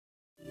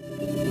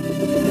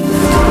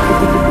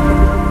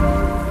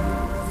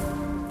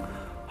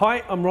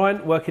Hi, I'm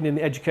Ryan, working in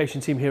the education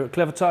team here at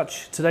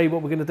Clevertouch. Today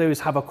what we're going to do is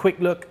have a quick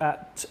look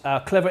at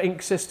our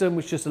CleverInk system,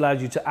 which just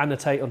allows you to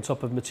annotate on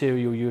top of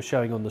material you're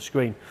showing on the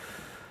screen.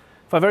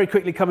 If I very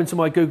quickly come into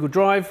my Google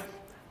Drive,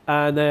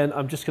 and then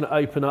I'm just going to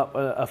open up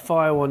a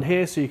file on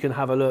here so you can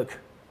have a look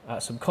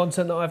at some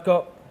content that I've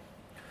got.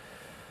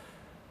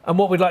 And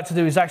what we'd like to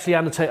do is actually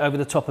annotate over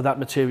the top of that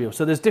material.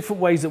 So there's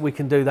different ways that we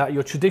can do that.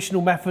 Your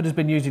traditional method has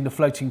been using the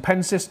floating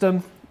pen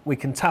system. We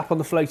can tap on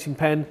the floating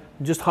pen,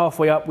 and just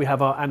halfway up we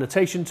have our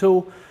annotation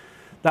tool.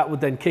 That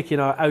would then kick in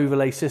our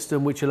overlay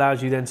system, which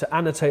allows you then to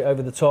annotate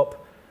over the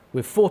top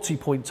with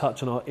 40-point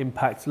touch on our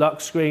Impact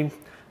Lux screen.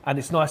 And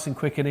it's nice and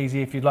quick and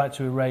easy. If you'd like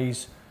to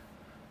erase,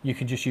 you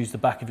can just use the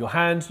back of your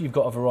hand. You've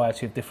got a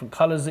variety of different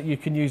colors that you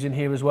can use in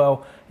here as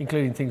well,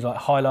 including things like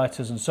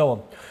highlighters and so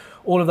on.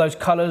 All of those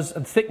colors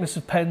and thickness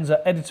of pens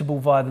are editable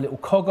via the little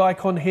cog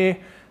icon here,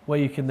 where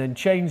you can then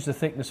change the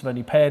thickness of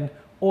any pen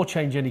or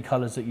change any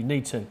colors that you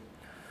need to.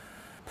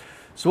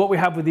 So what we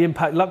have with the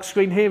Impact Lux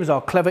screen here is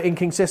our clever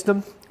inking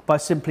system. By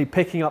simply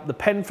picking up the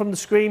pen from the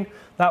screen,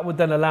 that would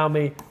then allow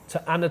me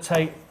to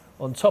annotate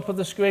on top of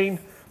the screen,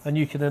 and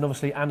you can then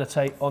obviously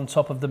annotate on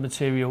top of the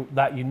material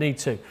that you need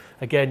to.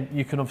 Again,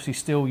 you can obviously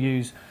still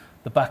use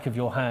the back of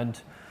your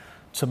hand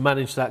to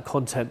manage that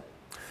content,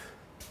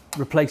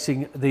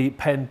 replacing the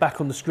pen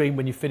back on the screen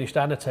when you've finished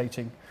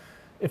annotating.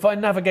 If I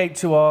navigate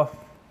to our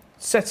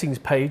settings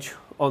page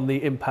on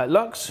the Impact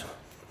Lux,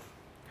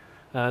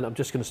 and I'm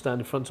just going to stand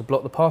in front to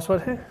block the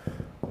password here.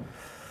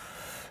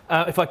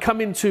 If I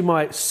come into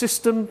my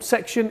system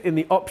section in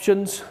the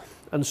options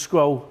and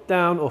scroll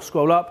down or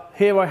scroll up,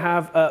 here I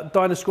have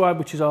Dynascribe,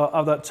 which is our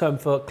other term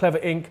for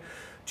CleverInk.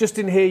 Just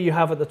in here you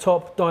have at the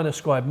top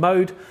Dynascribe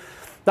mode.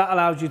 That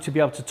allows you to be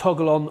able to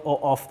toggle on or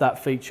off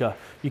that feature.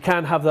 You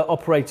can have that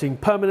operating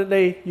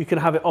permanently, you can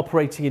have it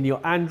operating in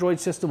your Android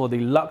system or the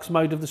Lux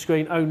mode of the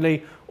screen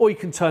only, or you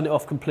can turn it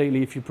off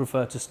completely if you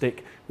prefer to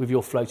stick with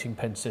your floating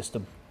pen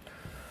system.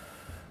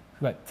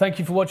 Great. Thank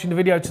you for watching the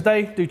video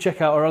today. Do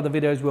check out our other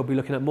videos. We'll be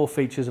looking at more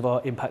features of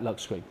our Impact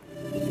Lux screen.